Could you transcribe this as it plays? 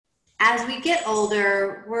as we get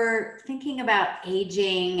older, we're thinking about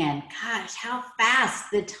aging and gosh, how fast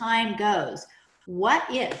the time goes. What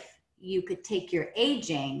if you could take your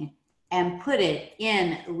aging and put it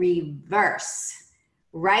in reverse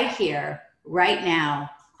right here, right now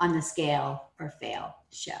on the Scale or Fail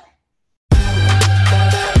show?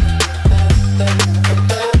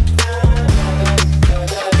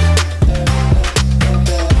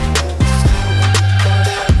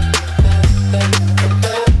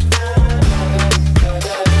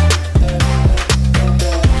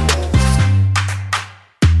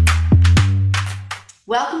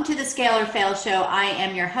 Welcome to the Scale or Fail show. I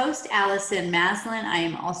am your host, Allison Maslin. I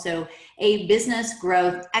am also a business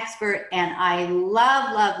growth expert, and I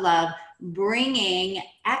love bringing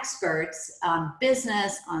experts on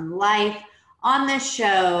business, on life, on this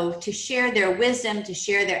show to share their wisdom, to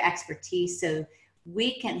share their expertise so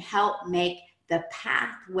we can help make the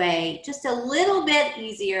pathway just a little bit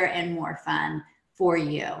easier and more fun for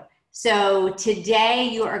you. So today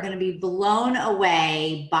you are going to be blown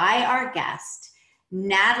away by our guest,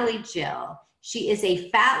 Natalie Jill. She is a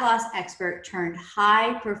fat loss expert turned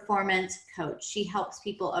high performance coach. She helps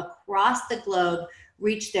people across the globe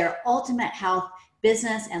reach their ultimate health,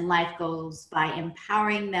 business, and life goals by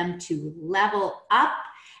empowering them to level up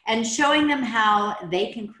and showing them how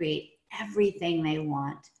they can create everything they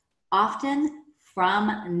want, often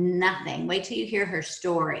from nothing. Wait till you hear her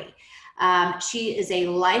story. She is a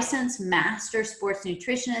licensed master sports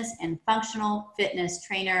nutritionist and functional fitness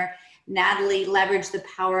trainer. Natalie leveraged the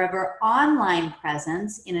power of her online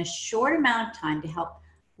presence in a short amount of time to help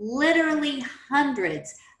literally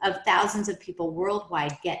hundreds of thousands of people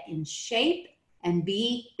worldwide get in shape and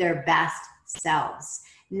be their best selves.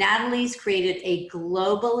 Natalie's created a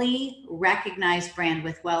globally recognized brand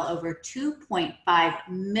with well over 2.5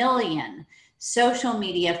 million social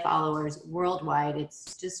media followers worldwide.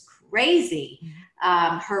 It's just crazy,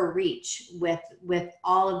 her reach with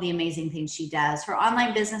all of the amazing things she does. Her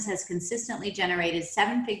online business has consistently generated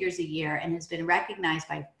 7 figures a year and has been recognized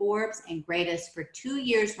by Forbes and Greatest for 2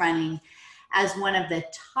 years running as one of the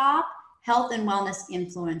top health and wellness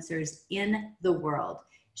influencers in the world.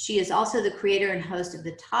 She is also the creator and host of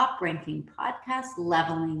the top ranking podcast,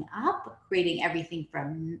 Leveling Up, creating everything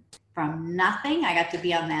from nothing. I got to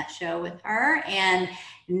be on that show with her. And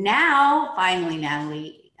now, finally,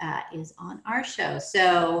 Natalie is on our show.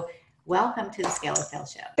 So welcome to the Scale or Fail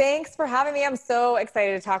show. Thanks for having me. I'm so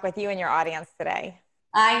excited to talk with you and your audience today.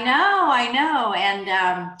 I know. And,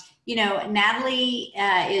 Natalie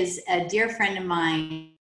is a dear friend of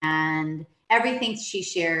mine, and everything she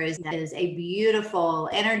shares is a beautiful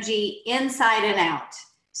energy inside and out.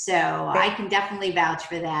 So I can definitely vouch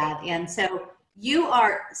for that. And so you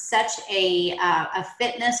are such a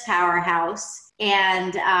fitness powerhouse.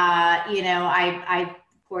 And, I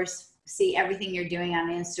of course, see everything you're doing on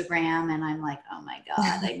Instagram. And I'm like, oh my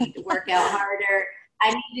God, I need to work out harder.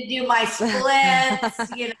 I need to do my splits,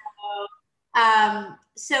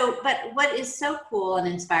 but what is so cool and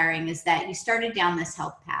inspiring is that you started down this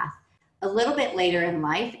health path a little bit later in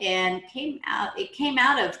life and came out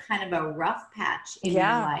of kind of a rough patch in your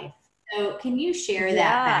life. So can you share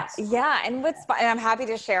that backstory? Yeah. And I'm happy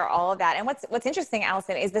to share all of that. And what's interesting,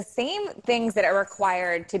 Allison, is the same things that are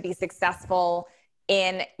required to be successful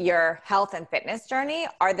in your health and fitness journey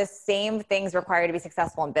are the same things required to be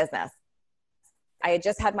successful in business. I had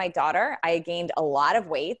just had my daughter. I had gained a lot of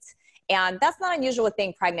weight, and that's not unusual with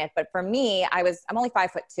being pregnant. But for me, I'm only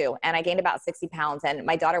 5'2", and I gained about 60 pounds, and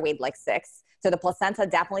my daughter weighed like 6. So the placenta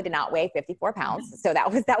definitely did not weigh 54 pounds. So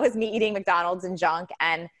that was me eating McDonald's and junk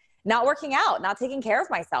and not working out, not taking care of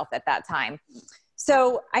myself at that time.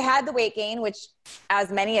 So I had the weight gain, which,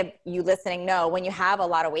 as many of you listening know, when you have a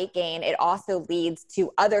lot of weight gain, it also leads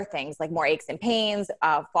to other things like more aches and pains,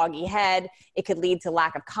 foggy head. It could lead to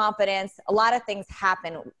lack of confidence. A lot of things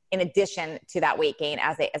happen in addition to that weight gain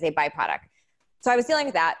as a byproduct. So I was dealing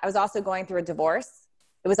with that. I was also going through a divorce.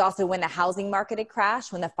 It was also when the housing market had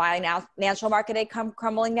crashed, when the financial market had come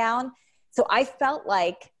crumbling down. So I felt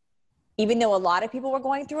like, even though a lot of people were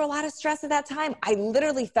going through a lot of stress at that time, I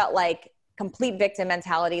literally felt like complete victim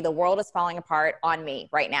mentality. The world is falling apart on me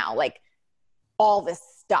right now. Like, all this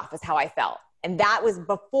stuff is how I felt. And that was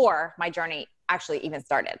before my journey actually even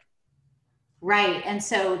started. Right. And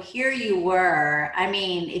so here you were. I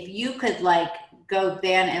mean, if you could go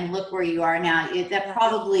then and look where you are now, that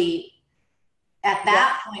probably at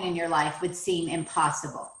that point in your life would seem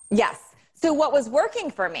impossible. Yes. So what was working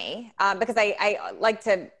for me, because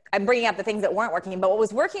I'm bringing up the things that weren't working, but what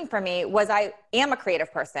was working for me was I am a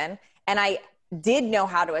creative person, and I did know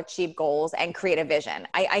how to achieve goals and create a vision.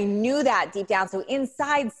 I knew that deep down. So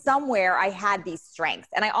inside somewhere I had these strengths.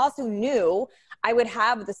 And I also knew I would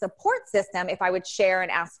have the support system if I would share and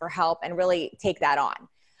ask for help and really take that on.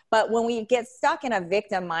 But when we get stuck in a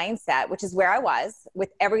victim mindset, which is where I was with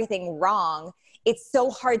everything wrong, it's so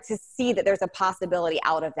hard to see that there's a possibility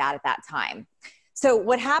out of that at that time. So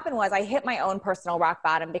what happened was I hit my own personal rock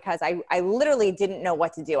bottom because I literally didn't know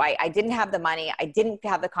what to do. I didn't have the money. I didn't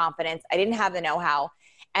have the confidence. I didn't have the know-how.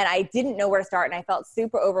 And I didn't know where to start. And I felt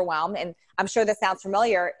super overwhelmed. And I'm sure this sounds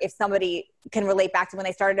familiar if somebody can relate back to when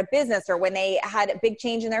they started a business or when they had a big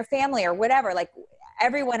change in their family or whatever. Like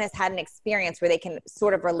everyone has had an experience where they can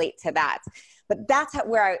sort of relate to that. But that's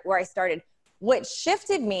where I started. What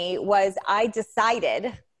shifted me was I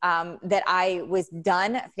decided that I was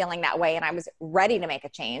done feeling that way and I was ready to make a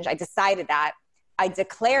change. I decided that. I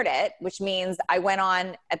declared it, which means I went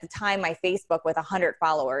on at the time, my Facebook with 100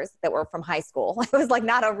 followers that were from high school. It was like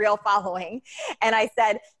not a real following. And I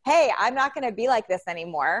said, hey, I'm not going to be like this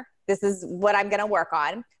anymore. This is what I'm going to work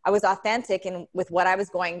on. I was authentic with what I was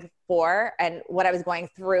going for and what I was going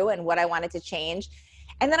through and what I wanted to change.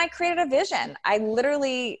 And then I created a vision. I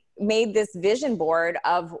literally made this vision board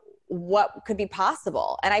of what could be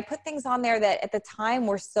possible. And I put things on there that at the time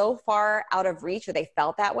were so far out of reach or they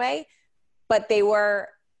felt that way, but they were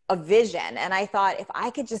a vision. And I thought if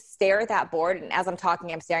I could just stare at that board, and as I'm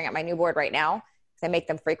talking, I'm staring at my new board right now because I make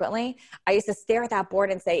them frequently. I used to stare at that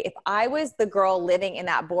board and say, if I was the girl living in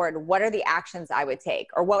that board, what are the actions I would take?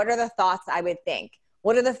 Or what are the thoughts I would think?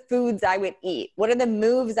 What are the foods I would eat? What are the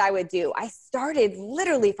moves I would do? I started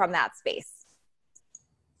literally from that space.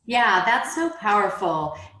 Yeah, that's so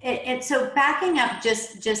powerful. So backing up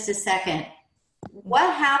just a second,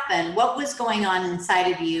 what happened? What was going on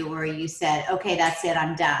inside of you where you said, okay, that's it,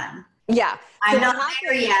 I'm done? Yeah. I'm not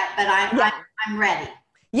there yet, but I'm ready.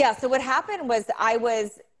 Yeah. So what happened was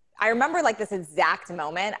I remember like this exact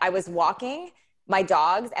moment. I was walking my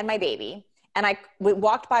dogs and my baby, and we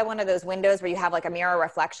walked by one of those windows where you have like a mirror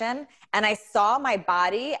reflection, and I saw my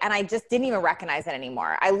body and I just didn't even recognize it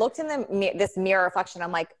anymore. I looked in this mirror reflection.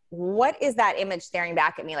 I'm like, what is that image staring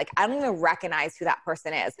back at me? Like, I don't even recognize who that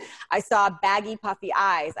person is. I saw baggy, puffy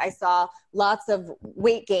eyes. I saw lots of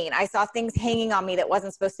weight gain. I saw things hanging on me that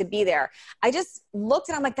wasn't supposed to be there. I just looked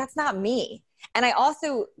and I'm like, that's not me. And I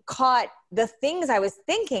also caught the things I was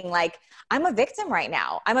thinking, like, I'm a victim right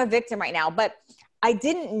now. But I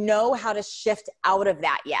didn't know how to shift out of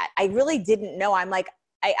that yet. I really didn't know. I'm like,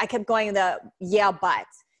 I kept going but.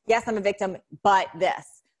 Yes, I'm a victim, but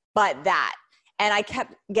this, but that. And I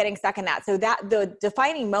kept getting stuck in that. So that the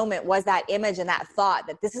defining moment was that image and that thought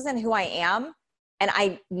that this isn't who I am and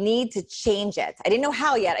I need to change it. I didn't know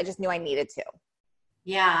how yet. I just knew I needed to.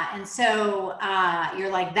 Yeah. And so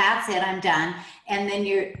you're like, that's it, I'm done. And then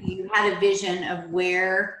you had a vision of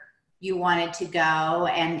where you wanted to go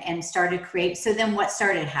and started create. So then what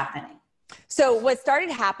started happening? So what started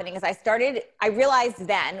happening is I realized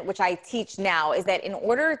then, which I teach now, is that in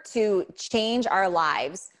order to change our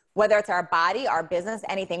lives, whether it's our body, our business,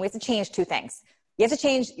 anything, we have to change two things. You have to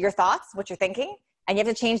change your thoughts, what you're thinking, and you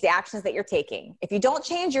have to change the actions that you're taking. If you don't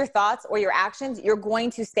change your thoughts or your actions, you're going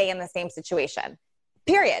to stay in the same situation.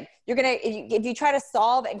 Period. If you try to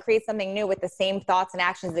solve and create something new with the same thoughts and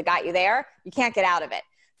actions that got you there, you can't get out of it.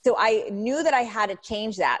 So I knew that I had to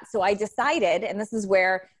change that. So I decided, and this is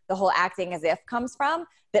where the whole acting as if comes from,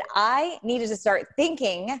 that I needed to start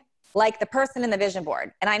thinking like the person in the vision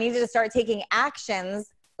board. And I needed to start taking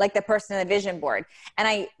actions like the person in the vision board. And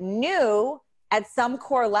I knew at some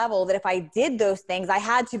core level that if I did those things, I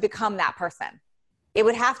had to become that person. It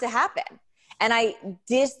would have to happen. And I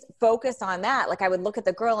just focused on that. Like I would look at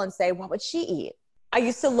the girl and say, what would she eat? I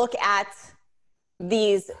used to look at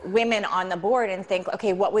these women on the board and think,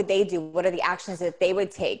 okay, what would they do? What are the actions that they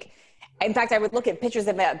would take? In fact, I would look at pictures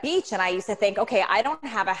of them at a beach and I used to think, okay, I don't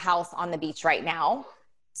have a house on the beach right now.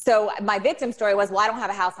 So my victim story was, well, I don't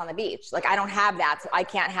have a house on the beach. Like I don't have that, so I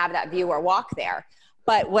can't have that view or walk there.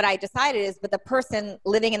 But what I decided is, but the person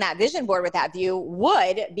living in that vision board with that view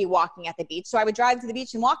would be walking at the beach. So I would drive to the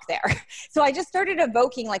beach and walk there. So I just started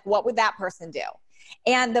evoking, like, what would that person do?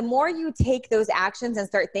 And the more you take those actions and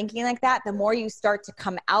start thinking like that, the more you start to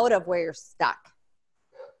come out of where you're stuck.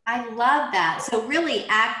 I love that. So really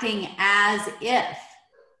acting as if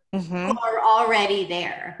you're already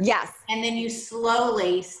there. Yes. And then you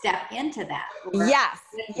slowly step into that. Yes.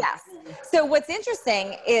 So what's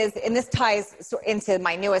interesting is, and this ties into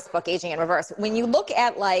my newest book, Aging in Reverse, when you look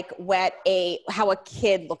at like how a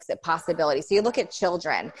kid looks at possibility. So you look at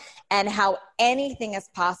children and how anything is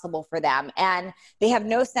possible for them. And they have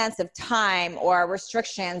no sense of time or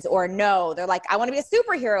restrictions or no. They're like, I want to be a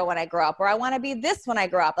superhero when I grow up, or I want to be this when I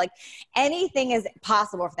grow up. Like anything is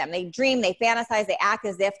possible for them. They dream, they fantasize, they act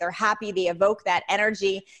as if they're happy, they evoke that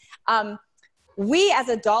energy. We as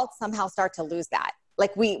adults somehow start to lose that.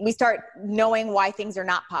 Like we start knowing why things are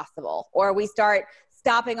not possible, or we start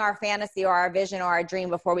stopping our fantasy or our vision or our dream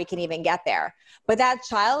before we can even get there. But that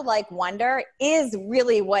childlike wonder is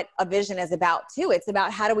really what a vision is about too. It's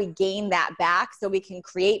about how do we gain that back so we can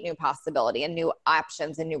create new possibility and new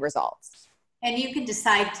options and new results. And you can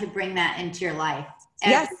decide to bring that into your life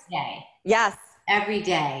every day. Yes. Every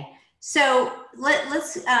day. So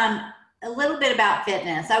let's a little bit about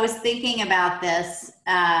fitness. I was thinking about this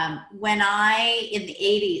when in the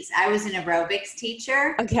 80s, I was an aerobics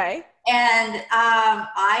teacher. Okay. And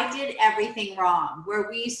I did everything wrong, where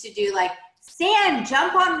we used to do like stand,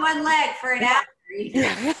 jump on one leg for an hour.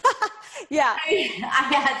 Yeah.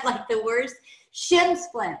 I had like the worst shin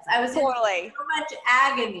splints. I was totally in so much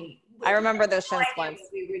agony. I remember those shin splints.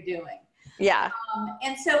 We were doing. Yeah.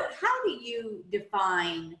 And so how do you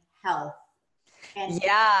define health?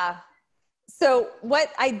 Yeah. So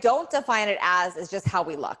what I don't define it as is just how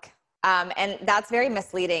we look. And that's very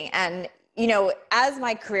misleading. And, you know, as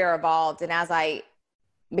my career evolved and as I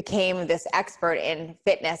became this expert in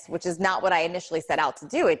fitness, which is not what I initially set out to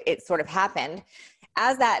do, it sort of happened.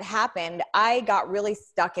 As that happened, I got really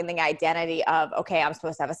stuck in the identity of, okay, I'm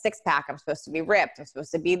supposed to have a six pack. I'm supposed to be ripped. I'm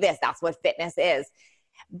supposed to be this. That's what fitness is.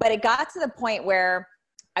 But it got to the point where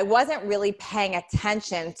I wasn't really paying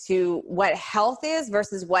attention to what health is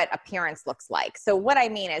versus what appearance looks like. So what I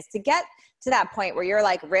mean is to get to that point where you're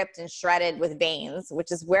like ripped and shredded with veins, which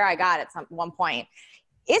is where I got at one point.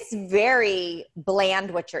 It's very bland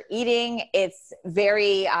what you're eating. It's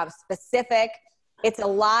very specific. It's a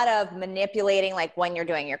lot of manipulating, like when you're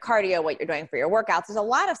doing your cardio, what you're doing for your workouts. There's a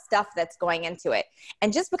lot of stuff that's going into it.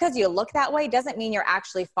 And just because you look that way doesn't mean you're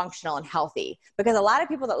actually functional and healthy. Because a lot of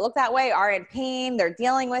people that look that way are in pain. They're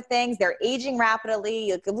dealing with things. They're aging rapidly.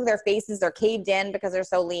 You can look at their faces. They're caved in because they're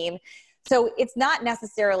so lean. So it's not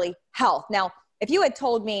necessarily health. Now, if you had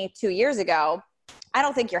told me 2 years ago, I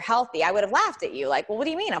don't think you're healthy, I would have laughed at you. Like, well, what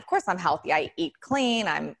do you mean? Of course I'm healthy. I eat clean.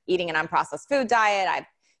 I'm eating an unprocessed food diet. I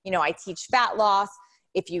teach fat loss.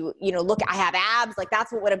 If you look, I have abs, like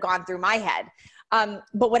that's what would have gone through my head.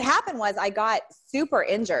 But what happened was I got super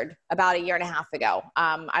injured about 1.5 years ago.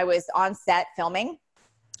 I was on set filming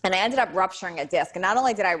and I ended up rupturing a disc. And not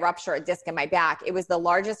only did I rupture a disc in my back, it was the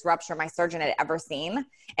largest rupture my surgeon had ever seen.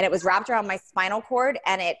 And it was wrapped around my spinal cord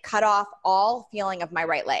and it cut off all feeling of my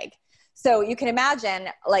right leg. So you can imagine,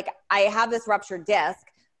 like, I have this ruptured disc.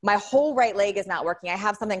 My whole right leg is not working. I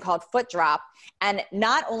have something called foot drop. And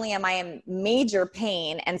not only am I in major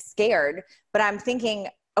pain and scared, but I'm thinking,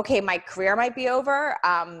 okay, my career might be over.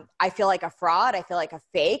 I feel like a fraud. I feel like a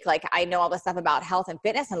fake. Like I know all this stuff about health and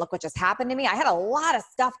fitness and look what just happened to me. I had a lot of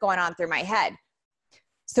stuff going on through my head.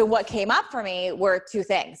 So what came up for me were two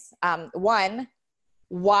things. One,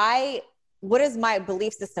 what is my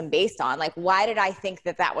belief system based on? Like, why did I think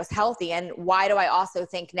that was healthy? And why do I also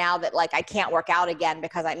think now that like I can't work out again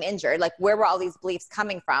because I'm injured? Like, where were all these beliefs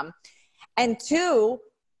coming from? And two,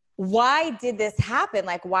 why did this happen?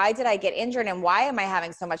 Like, why did I get injured and why am I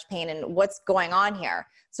having so much pain and what's going on here?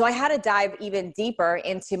 So I had to dive even deeper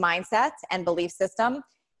into mindset and belief system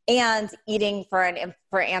and eating for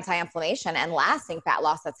anti-inflammation and lasting fat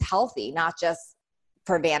loss that's healthy, not just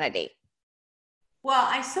for vanity. Well,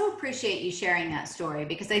 I so appreciate you sharing that story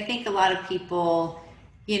because I think a lot of people,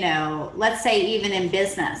 let's say even in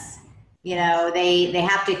business, they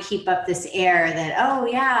have to keep up this air that, oh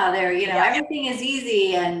yeah, everything is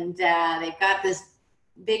easy and they've got this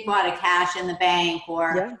big wad of cash in the bank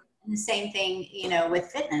or the same thing, with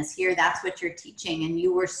fitness here, that's what you're teaching and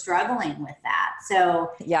you were struggling with that.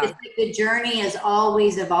 So it's like the journey is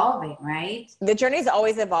always evolving, right? The journey is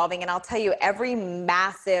always evolving. And I'll tell you, every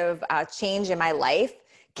massive change in my life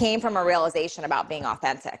came from a realization about being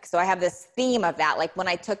authentic. So I have this theme of that. Like when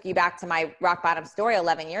I took you back to my rock bottom story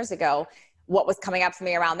 11 years ago, what was coming up for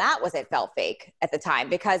me around that was it felt fake at the time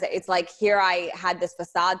because it's like here I had this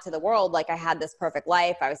facade to the world, like I had this perfect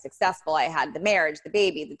life, I was successful, I had the marriage, the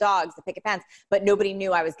baby, the dogs, the picket fence, but nobody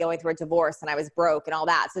knew I was going through a divorce and I was broke and all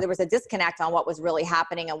that. So there was a disconnect on what was really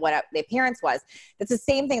happening and what the appearance was. It's the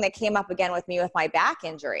same thing that came up again with me with my back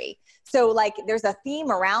injury. So like there's a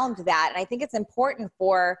theme around that. And I think it's important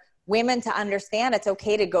for women to understand it's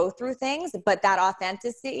okay to go through things, but that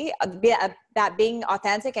authenticity, that being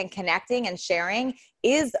authentic and connecting and sharing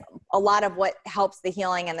is a lot of what helps the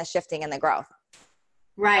healing and the shifting and the growth.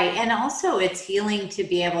 Right. And also it's healing to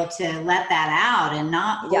be able to let that out and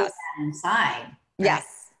not hold Yes. that inside. Right? Yes,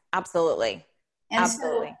 absolutely. And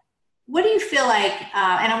Absolutely. so what do you feel like,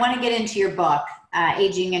 and I want to get into your book,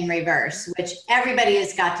 Aging in Reverse, which everybody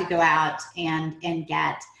has got to go out and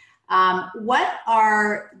get. What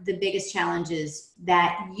are the biggest challenges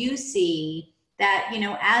that you see that, you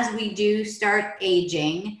know, as we do start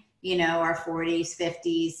aging, you know, our 40s,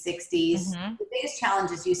 50s, 60s, the biggest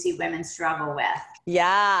challenges you see women struggle with?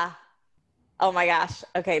 Yeah. Oh my gosh.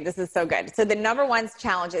 Okay. This is so good. So the number one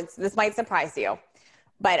challenge is, this might surprise you,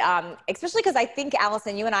 but especially because I think,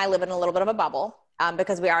 Allison, you and I live in a little bit of a bubble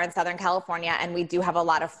because we are in Southern California and we do have a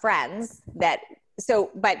lot of friends that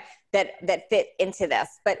fit into this.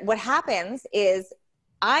 But what happens is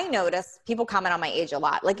I notice people comment on my age a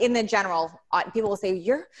lot. Like in the general, people will say,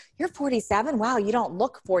 you're 47. Wow. You don't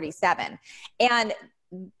look 47. And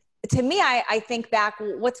to me, I think back,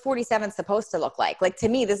 what's 47 supposed to look like? Like, to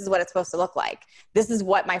me, this is what it's supposed to look like. This is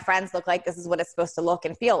what my friends look like. This is what it's supposed to look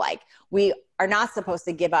and feel like. We are not supposed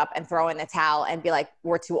to give up and throw in the towel and be like,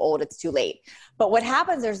 we're too old, it's too late. But what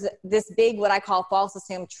happens, there's this big, what I call false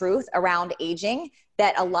assumed truth around aging,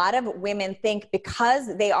 that a lot of women think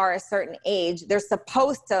because they are a certain age, they're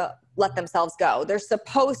supposed to let themselves go. They're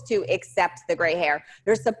supposed to accept the gray hair.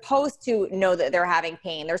 They're supposed to know that they're having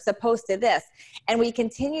pain. They're supposed to this. And we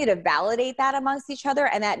continue to validate that amongst each other,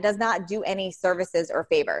 and that does not do any services or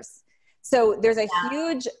favors. So there's a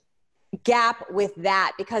huge gap with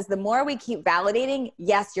that, because the more we keep validating,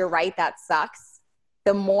 yes, you're right, that sucks,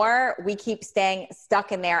 the more we keep staying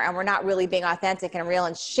stuck in there and we're not really being authentic and real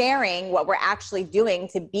and sharing what we're actually doing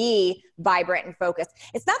to be vibrant and focused.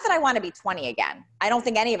 It's not that I want to be 20 again. I don't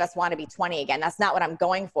think any of us want to be 20 again. That's not what I'm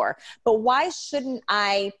going for. But why shouldn't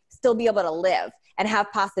I still be able to live and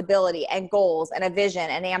have possibility and goals and a vision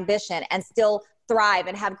and ambition and still thrive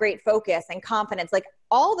and have great focus and confidence? Like,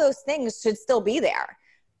 all those things should still be there.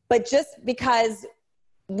 But just because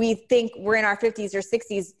we think we're in our 50s or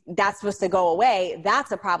 60s, that's supposed to go away,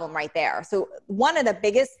 that's a problem right there. So one of the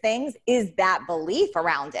biggest things is that belief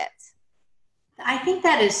around it. I think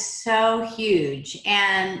that is so huge.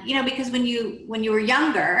 And, you know, because when you were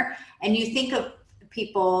younger and you think of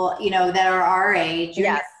people, you know, that are our age, you're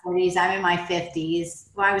Yes. in your 40s, I'm in my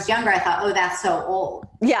 50s. When I was younger, I thought, oh, that's so old.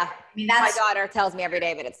 Yeah. I mean, that's, my daughter tells me every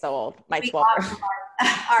day that it's so old. My 12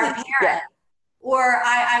 our parents. Yeah. Or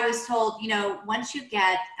I was told, you know, once you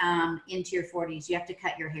get into your 40s, you have to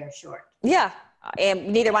cut your hair short. Yeah. And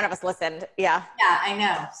neither one of us listened. Yeah. Yeah, I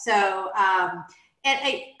know. So, and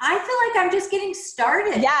I feel like I'm just getting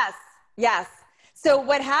started. Yes. Yes. So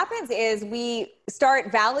what happens is we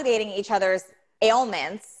start validating each other's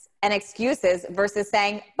ailments and excuses versus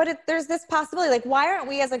saying, but there's this possibility. Like, why aren't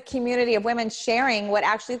we as a community of women sharing what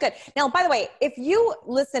actually is good? Now, by the way, if you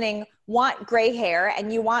listening want gray hair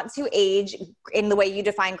and you want to age in the way you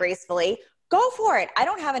define gracefully, go for it. I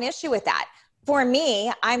don't have an issue with that. For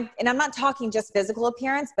me, I'm not talking just physical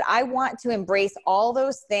appearance, but I want to embrace all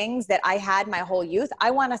those things that I had my whole youth.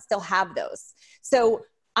 I want to still have those. So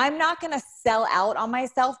I'm not going to sell out on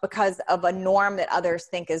myself because of a norm that others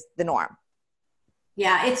think is the norm.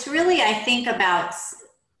 Yeah, it's really, I think about,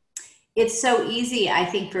 it's so easy, I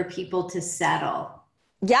think, for people to settle.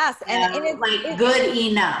 Yes. And it's like good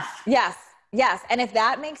enough. Yes. Yes. And if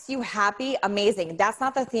that makes you happy, amazing. That's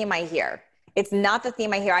not the theme I hear. It's not the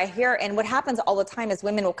theme I hear. I hear, and what happens all the time is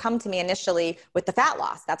women will come to me initially with the fat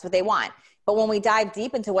loss. That's what they want. But when we dive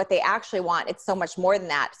deep into what they actually want, it's so much more than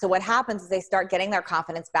that. So what happens is they start getting their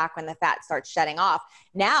confidence back when the fat starts shedding off.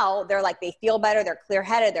 Now they're like, they feel better. They're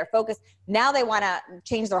clear-headed. They're focused. Now they want to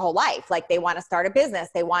change their whole life. Like, they want to start a business.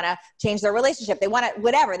 They want to change their relationship. They want to,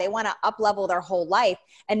 whatever. They want to up-level their whole life.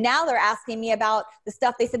 And now they're asking me about the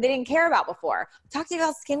stuff they said they didn't care about before. Talk to you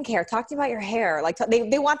about skincare. Talk to you about your hair. Like,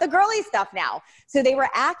 they want the girly stuff now. So they were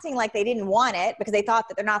acting like they didn't want it because they thought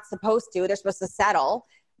that they're not supposed to. They're supposed to settle.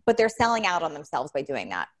 But they're selling out on themselves by doing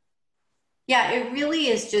that. Yeah, it really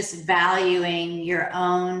is just valuing your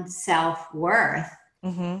own self-worth.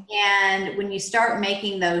 Mm-hmm. And when you start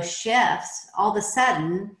making those shifts, all of a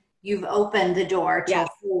sudden you've opened the door to a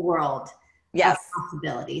full world of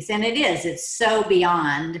possibilities. And it's so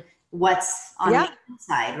beyond what's on the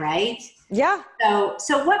inside, right? Yeah.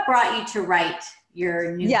 So what brought you to write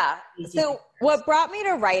your new. Yeah. So what brought me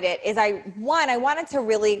to write it is I wanted to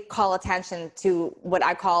really call attention to what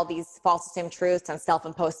I call these false assumed truths and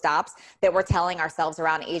self-imposed stops that we're telling ourselves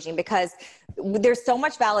around aging, because there's so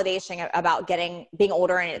much validation about being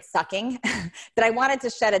older and it's sucking that I wanted to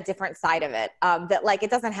shed a different side of it. That like, it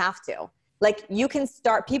doesn't have to. Like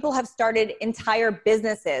people have started entire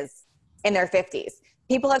businesses in their 50s.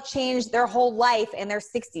 People have changed their whole life in their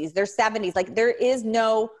 60s, their 70s. Like there is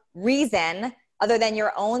no reason other than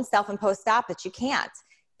your own self-imposed stop that you can't.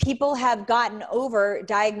 People have gotten over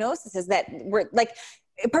diagnoses that were like,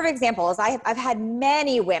 a perfect example is I've had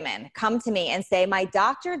many women come to me and say, my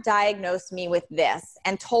doctor diagnosed me with this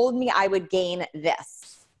and told me I would gain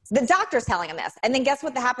this. The doctor's telling them this. And then guess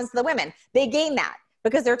what happens to the women? They gain that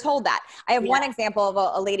because they're told that. I have one example of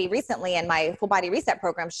a lady recently in my full body reset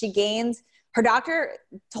program. Her doctor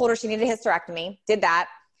told her she needed a hysterectomy, did that,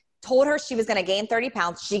 told her she was going to gain 30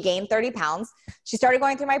 pounds. She gained 30 pounds. She started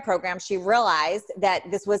going through my program. She realized that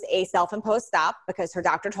this was a self-imposed stop because her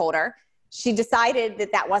doctor told her. She decided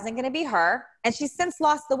that that wasn't going to be her. And she's since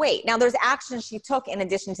lost the weight. Now there's actions she took in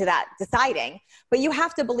addition to that deciding, but you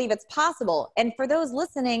have to believe it's possible. And for those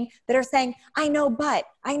listening that are saying, I know, but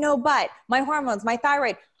my hormones, my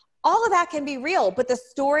thyroid, all of that can be real. But the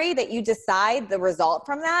story that you decide the result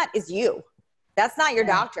from that is you. That's not your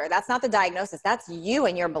doctor. That's not the diagnosis. That's you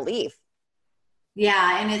and your belief.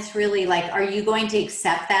 Yeah. And it's really like, are you going to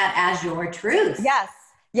accept that as your truth? Yes.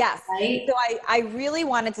 Yes. Right? So I really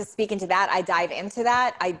wanted to speak into that. I dive into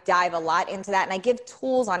that. I dive a lot into that. And I give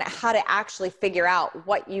tools on how to actually figure out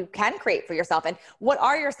what you can create for yourself and what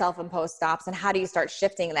are your self-imposed stops and how do you start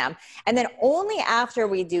shifting them. And then only after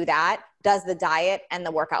we do that does the diet and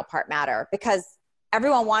the workout part matter, because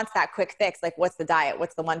everyone wants that quick fix. Like, what's the diet?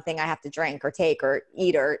 What's the one thing I have to drink or take or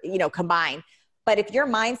eat or, combine? But if your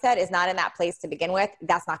mindset is not in that place to begin with,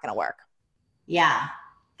 that's not going to work. Yeah.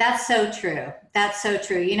 That's so true. That's so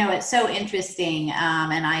true. It's so interesting.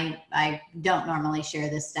 And I don't normally share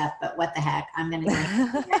this stuff, but what the heck, I'm going to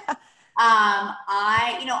go.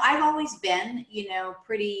 I've always been,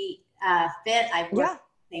 pretty fit. I've worked with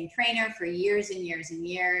the same trainer for years and years and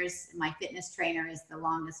years. My fitness trainer is the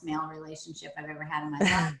longest male relationship I've ever had in my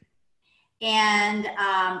life. And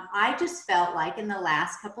I just felt like in the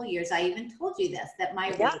last couple of years, I even told you this, that my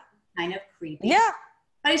weight was kind of creepy. Yeah.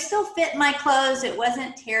 But I still fit in my clothes. It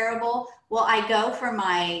wasn't terrible. Well, I go for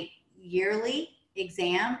my yearly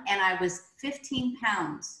exam and I was 15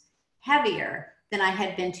 pounds heavier than I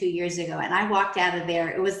had been 2 years ago. And I walked out of there.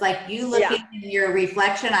 It was like you looking in your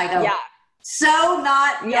reflection. I go, so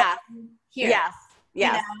not here. Yes.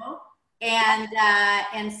 Yes.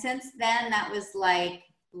 And since then, that was like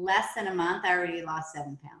less than a month, I already lost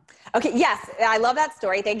 7 pounds. Okay. Yes. I love that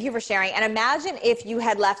story. Thank you for sharing. And imagine if you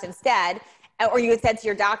had left instead, or you had said to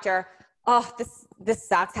your doctor, oh, this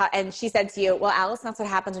sucks. And she said to you, well, Alice, that's what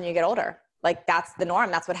happens when you get older. Like, that's the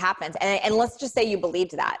norm. That's what happens. And let's just say you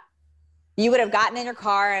believed that. You would have gotten in your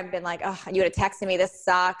car and been like, oh, you would have texted me, this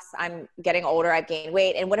sucks. I'm getting older. I've gained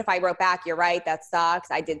weight. And what if I wrote back, you're right, that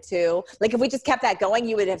sucks. I did too. Like, if we just kept that going,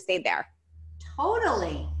 you would have stayed there.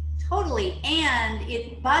 Totally. And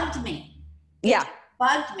it bugged me.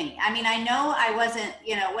 Bugged me. I mean, I know I wasn't,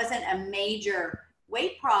 it wasn't a major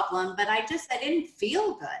weight problem, but I didn't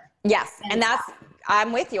feel good. Yes. And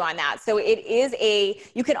I'm with you on that. So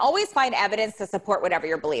you can always find evidence to support whatever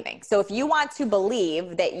you're believing. So if you want to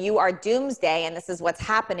believe that you are doomsday and this is what's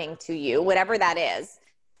happening to you, whatever that is,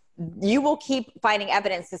 you will keep finding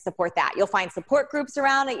evidence to support that. You'll find support groups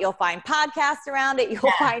around it. You'll find podcasts around it.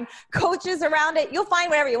 You'll find coaches around it. You'll find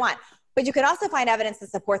whatever you want, but you can also find evidence to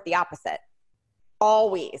support the opposite.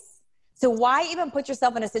 Always. So why even put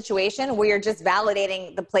yourself in a situation where you're just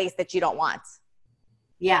validating the place that you don't want?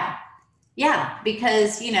 Yeah.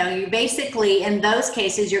 Because, you basically, in those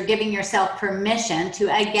cases, you're giving yourself permission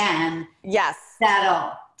to, again,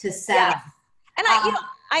 settle. Yes. And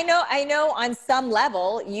I know on some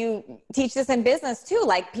level you teach this in business too,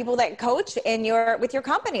 like people that coach with your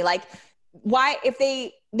company, like why, if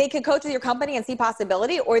they could coach with your company and see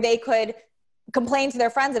possibility, or they could complain to their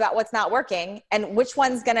friends about what's not working, and which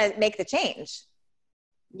one's going to make the change?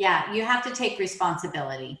 Yeah. You have to take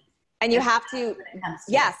responsibility. And you have to,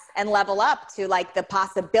 and level up to like the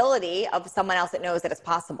possibility of someone else that knows that it's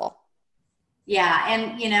possible. Yeah.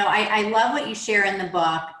 And, I love what you share in the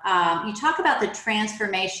book. You talk about the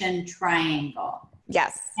transformation triangle.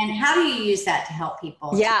 Yes. And how do you use that to help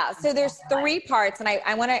people? Yeah. So there's 3 parts, and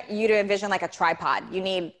I want you to envision like a tripod. You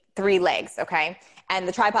need 3 legs. Okay. And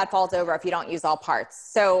the tripod falls over if you don't use all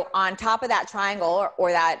parts. So on top of that triangle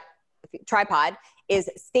or that tripod is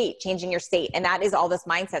state, changing your state. And that is all this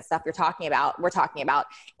mindset stuff we're talking about.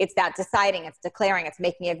 It's that deciding, it's declaring, it's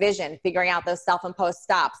making a vision, figuring out those self-imposed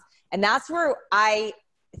stops. And that's where I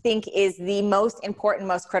think is the most important,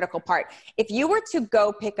 most critical part. If you were to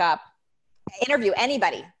go interview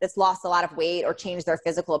anybody that's lost a lot of weight or changed their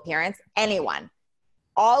physical appearance, anyone,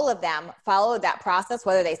 all of them followed that process,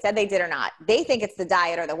 whether they said they did or not. They think it's the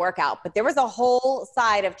diet or the workout, but there was a whole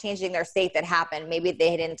side of changing their state that happened. Maybe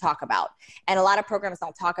they didn't talk about. And a lot of programs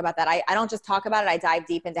don't talk about that. I don't just talk about it. I dive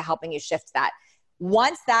deep into helping you shift that.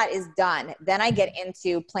 Once that is done, then I get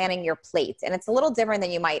into planning your plate. And it's a little different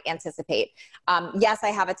than you might anticipate. Yes, I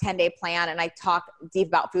have a 10-day plan and I talk deep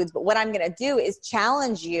about foods, but what I'm going to do is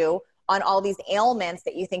challenge you on all these ailments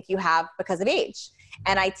that you think you have because of age.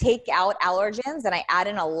 And I take out allergens and I add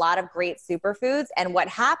in a lot of great superfoods. And what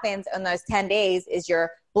happens in those 10 days is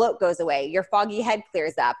your bloat goes away, your foggy head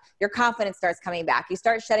clears up, your confidence starts coming back, you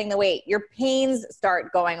start shedding the weight, your pains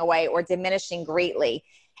start going away or diminishing greatly.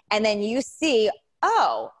 And then you see,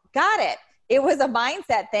 oh, got it. It was a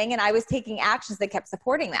mindset thing, and I was taking actions that kept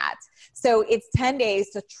supporting that. So it's 10 days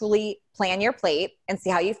to truly plan your plate and see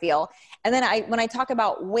how you feel. And then when I talk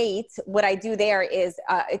about weight, what I do there is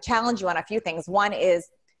challenge you on a few things. One is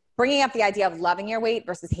bringing up the idea of loving your weight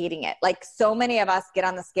versus hating it. Like so many of us get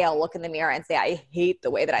on the scale, look in the mirror and say, I hate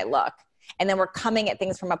the way that I look. And then we're coming at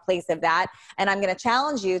things from a place of that. And I'm going to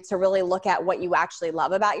challenge you to really look at what you actually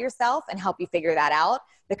love about yourself and help you figure that out.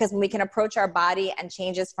 Because when we can approach our body and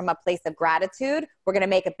changes from a place of gratitude, we're going to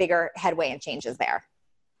make a bigger headway and changes there.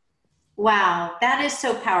 Wow, that is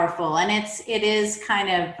so powerful. And it is kind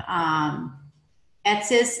of, it's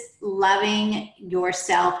just loving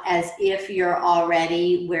yourself as if you're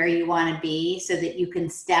already where you want to be so that you can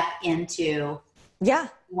step into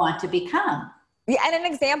want to become. Yeah, and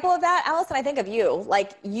an example of that, Allison, I think of you,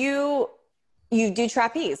 like you do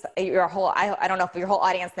trapeze. I don't know if your whole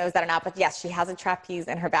audience knows that or not, but yes, she has a trapeze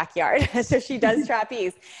in her backyard. So she does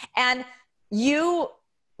trapeze. And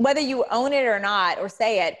whether you own it or not, or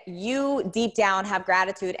say it, you deep down have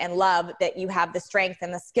gratitude and love that you have the strength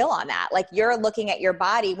and the skill on that. Like you're looking at your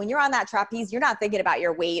body. When you're on that trapeze, you're not thinking about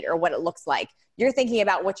your weight or what it looks like. You're thinking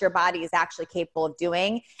about what your body is actually capable of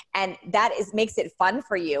doing. And that makes it fun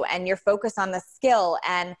for you. And you're focused on the skill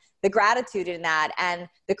and the gratitude in that and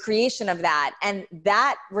the creation of that. And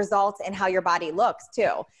that results in how your body looks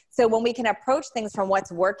too. So when we can approach things from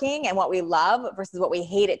what's working and what we love versus what we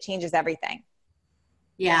hate, it changes everything.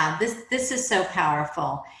 Yeah, this is so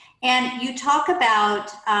powerful. And you talk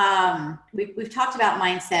about, we've talked about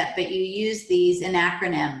mindset, but you use these in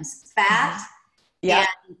acronyms, FAT and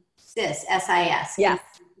SIS, S-I-S. Yes.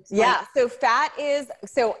 Yeah. So fat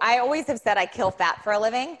so I always have said I kill fat for a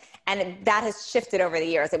living, and that has shifted over the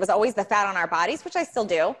years. It was always the fat on our bodies, which I still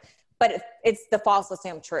do, but it's the false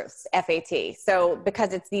assumed truths, FAT. So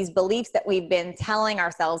because it's these beliefs that we've been telling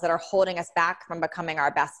ourselves that are holding us back from becoming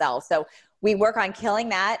our best selves. So we work on killing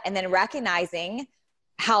that and then recognizing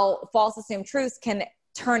how false assumed truths can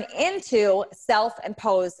turn into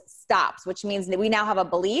self-imposed stops, which means that we now have a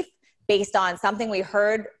belief based on something we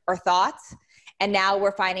heard or thought. And now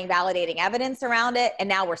we're finding validating evidence around it. And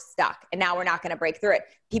now we're stuck. And now we're not going to break through it.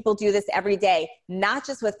 People do this every day, not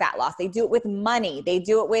just with fat loss. They do it with money. They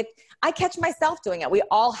do it with, I catch myself doing it. We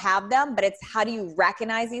all have them, but it's how do you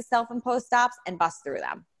recognize these self-imposed stops and bust through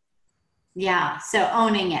them? Yeah. So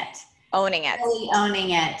owning it. Really owning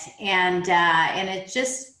it. And it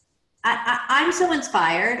just, I'm so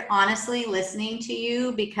inspired, honestly, listening to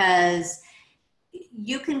you, because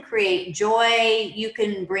you can create joy. You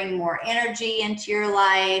can bring more energy into your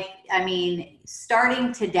life. I mean,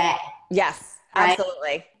 starting today. Yes, right?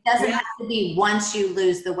 Absolutely. It doesn't have to be once you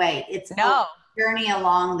lose the weight. It's a journey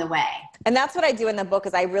along the way. And that's what I do in the book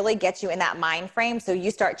is I really get you in that mind frame. So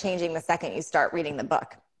you start changing the second you start reading the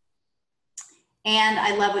book. And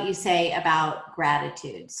I love what you say about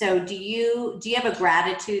gratitude. So do you have a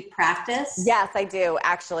gratitude practice? Yes, I do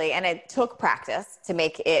actually. And it took practice to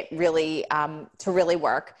make it really, to really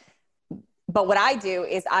work. But what I do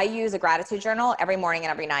is I use a gratitude journal every morning and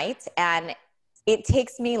every night. And it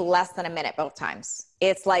takes me less than a minute both times.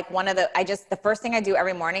 It's like the first thing I do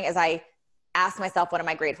every morning is I ask myself, what am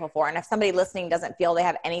I grateful for? And if somebody listening doesn't feel they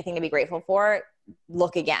have anything to be grateful for,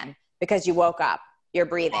 look again, because you woke up, you're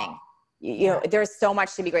breathing. You know, there's so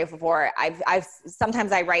much to be grateful for.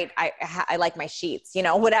 Sometimes I write, I like my sheets,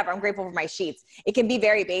 whatever. I'm grateful for my sheets. It can be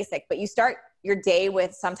very basic, but you start your day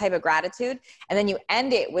with some type of gratitude, and then you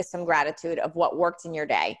end it with some gratitude of what worked in your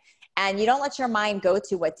day. And you don't let your mind go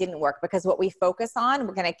to what didn't work, because what we focus on,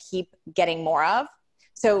 we're going to keep getting more of.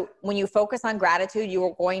 So when you focus on gratitude, you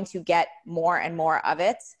are going to get more and more of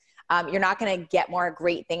it. you're not going to get more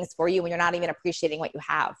great things for you when you're not even appreciating what you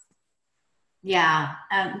have. Yeah,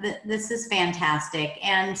 this is fantastic.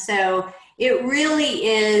 And so it really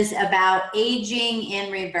is about aging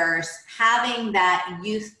in reverse, having that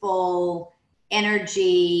youthful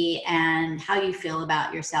energy and how you feel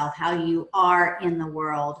about yourself, how you are in the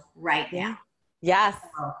world right now. Yes.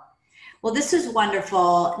 Well, this is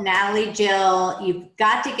wonderful. Natalie, Jill, you've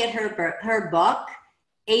got to get her book,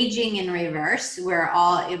 Aging in Reverse, where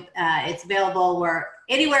it's available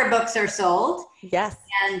anywhere books are sold. Yes.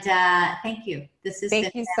 And thank you.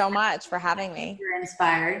 Thank you so much for having me. You're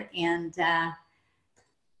inspired, and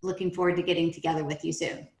looking forward to getting together with you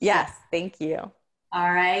soon. Yes, thank you.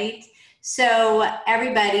 All right. So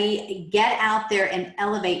everybody, get out there and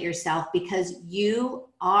elevate yourself, because you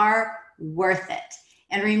are worth it.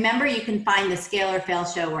 And remember, you can find the Scale or Fail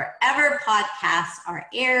Show wherever podcasts are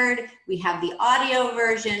aired. We have the audio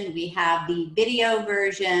version, we have the video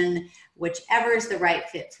version, whichever is the right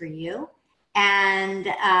fit for you. And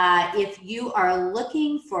if you are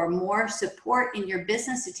looking for more support in your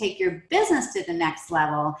business to take your business to the next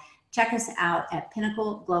level, check us out at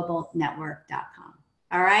pinnacleglobalnetwork.com.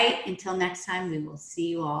 All right, until next time, we will see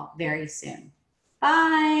you all very soon.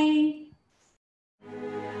 Bye.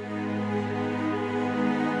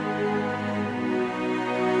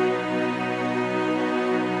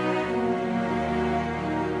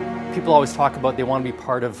 People always talk about they want to be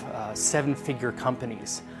part of 7-figure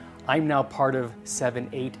companies. I'm now part of 7,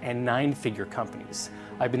 8, and 9-figure companies.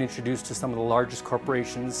 I've been introduced to some of the largest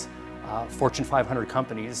corporations, Fortune 500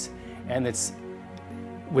 companies, and it's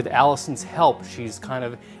with Allison's help, she's kind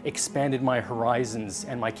of expanded my horizons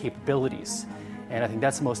and my capabilities. And I think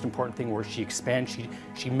that's the most important thing, where she expands,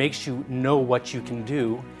 she makes you know what you can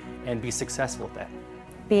do and be successful at that.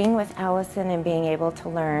 Being with Allison and being able to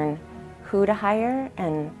learn who to hire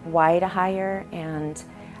and why to hire and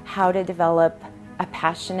how to develop a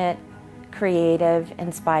passionate, creative,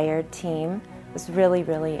 inspired team was really,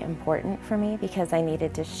 really important for me, because I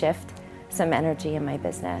needed to shift some energy in my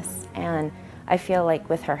business. And I feel like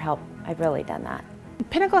with her help, I've really done that.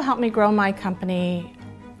 Pinnacle helped me grow my company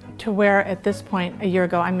to where at this point, a year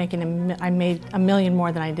ago, I made $1 million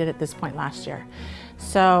more than I did at this point last year.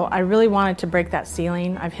 So I really wanted to break that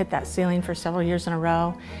ceiling. I've hit that ceiling for several years in a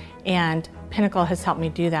row, and Pinnacle has helped me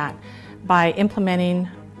do that by implementing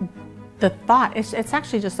the thought. It's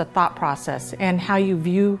actually just a thought process, and how you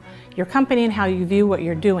view your company and how you view what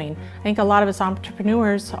you're doing. I think a lot of us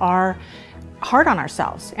entrepreneurs are hard on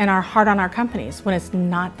ourselves and are hard on our companies, when it's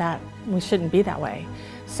not that, we shouldn't be that way.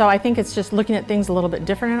 So I think it's just looking at things a little bit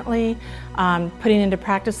differently, putting into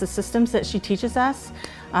practice the systems that she teaches us.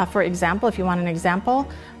 For example, if you want an example,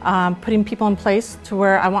 putting people in place to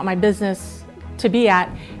where I want my business to be at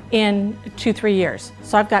in 2-3 years.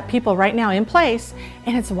 So I've got people right now in place,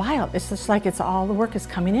 and it's wild. It's just like all the work is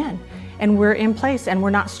coming in, and we're in place, and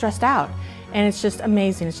we're not stressed out. And it's just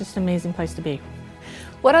amazing. It's just an amazing place to be.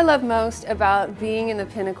 What I love most about being in the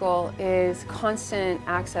Pinnacle is constant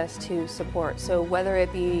access to support. So whether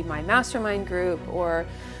it be my mastermind group or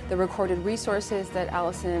the recorded resources that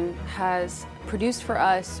Allison has produced for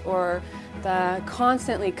us, or the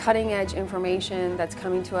constantly cutting edge information that's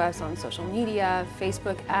coming to us on social media,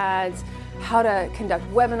 Facebook ads, how to conduct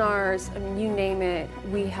webinars, I mean, you name it,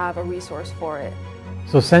 we have a resource for it.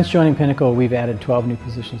 So since joining Pinnacle, we've added 12 new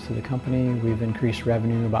positions to the company. We've increased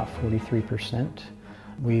revenue about 43%.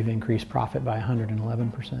 We've increased profit by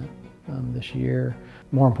 111% this year.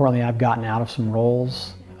 More importantly, I've gotten out of some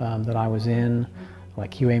roles that I was in,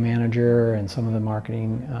 like QA manager, and some of the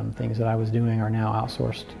marketing things that I was doing are now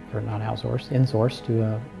outsourced, or not outsourced, insourced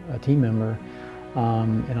to a team member.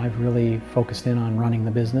 And I've really focused in on running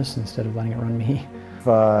the business instead of letting it run me.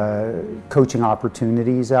 Coaching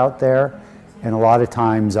opportunities out there, and a lot of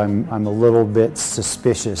times I'm a little bit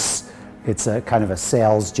suspicious. It's a kind of a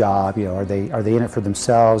sales job, you know, are they in it for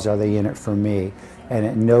themselves, are they in it for me? And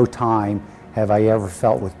at no time have I ever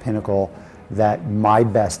felt with Pinnacle that my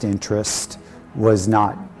best interest was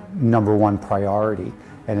not #1 priority.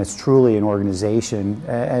 And it's truly an organization,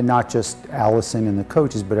 and not just Allison and the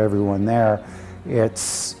coaches, but everyone there.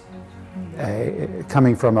 It's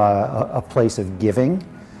coming from a place of giving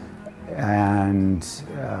and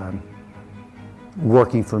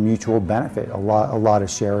working for mutual benefit, a lot of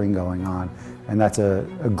sharing going on, and that's a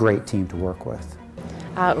great team to work with.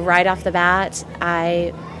 Right off the bat,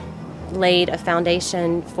 I laid a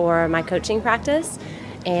foundation for my coaching practice,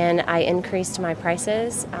 and I increased my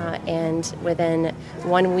prices, and within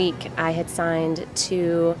 1 week I had signed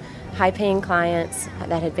 2 high-paying clients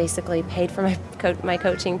that had basically paid for my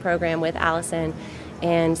coaching program with Allison,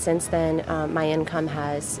 And since then, my income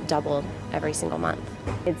has doubled every single month.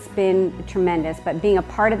 It's been tremendous, but being a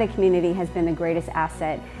part of the community has been the greatest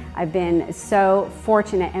asset. I've been so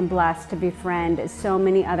fortunate and blessed to befriend so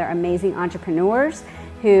many other amazing entrepreneurs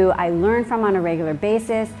who I learn from on a regular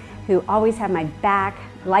basis, who always have my back,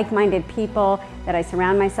 like-minded people that I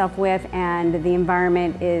surround myself with, and the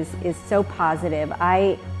environment is so positive.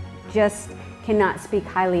 I just cannot speak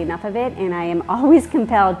highly enough of it, and I am always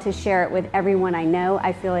compelled to share it with everyone I know.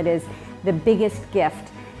 I feel it is the biggest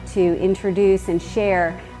gift to introduce and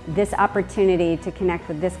share this opportunity to connect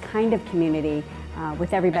with this kind of community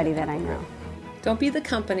with everybody that I know. Don't be the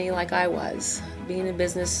company like I was, being in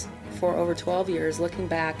business for over 12 years, looking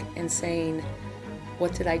back and saying,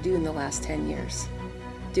 what did I do in the last 10 years?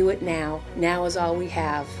 Do it now. Now is all we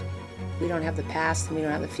have. We don't have the past and we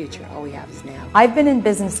don't have the future. All we have is now. I've been in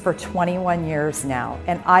business for 21 years now,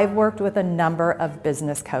 and I've worked with a number of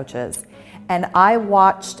business coaches. And I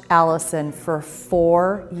watched Allison for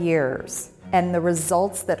 4 years and the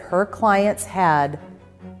results that her clients had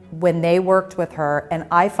when they worked with her. And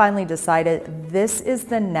I finally decided this is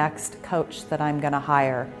the next coach that I'm going to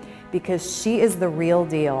hire, because she is the real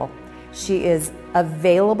deal. She is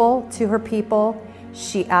available to her people.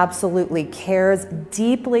 She absolutely cares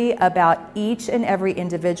deeply about each and every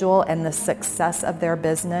individual and the success of their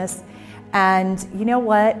business. And you know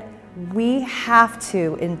what? We have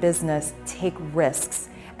to, in business, take risks.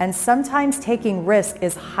 And sometimes taking risk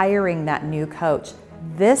is hiring that new coach.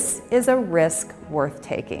 This is a risk worth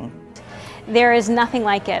taking. There is nothing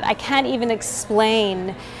like it. I can't even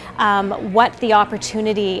explain what the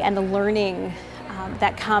opportunity and the learning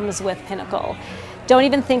that comes with Pinnacle. Don't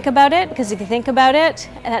even think about it, because if you think about it,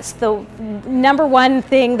 that's the number one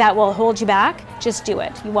thing that will hold you back. Just do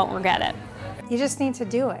it. You won't regret it. You just need to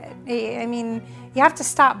do it. I mean, you have to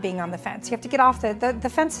stop being on the fence. You have to get off the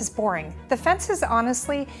fence is boring. The fence is,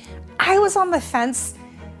 honestly, I was on the fence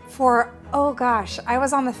for, I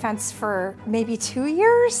was on the fence for maybe 2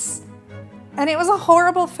 years. And it was a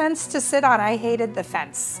horrible fence to sit on. I hated the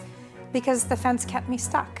fence because the fence kept me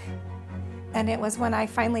stuck. And it was when I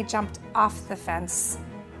finally jumped off the fence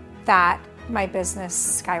that my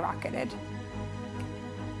business skyrocketed.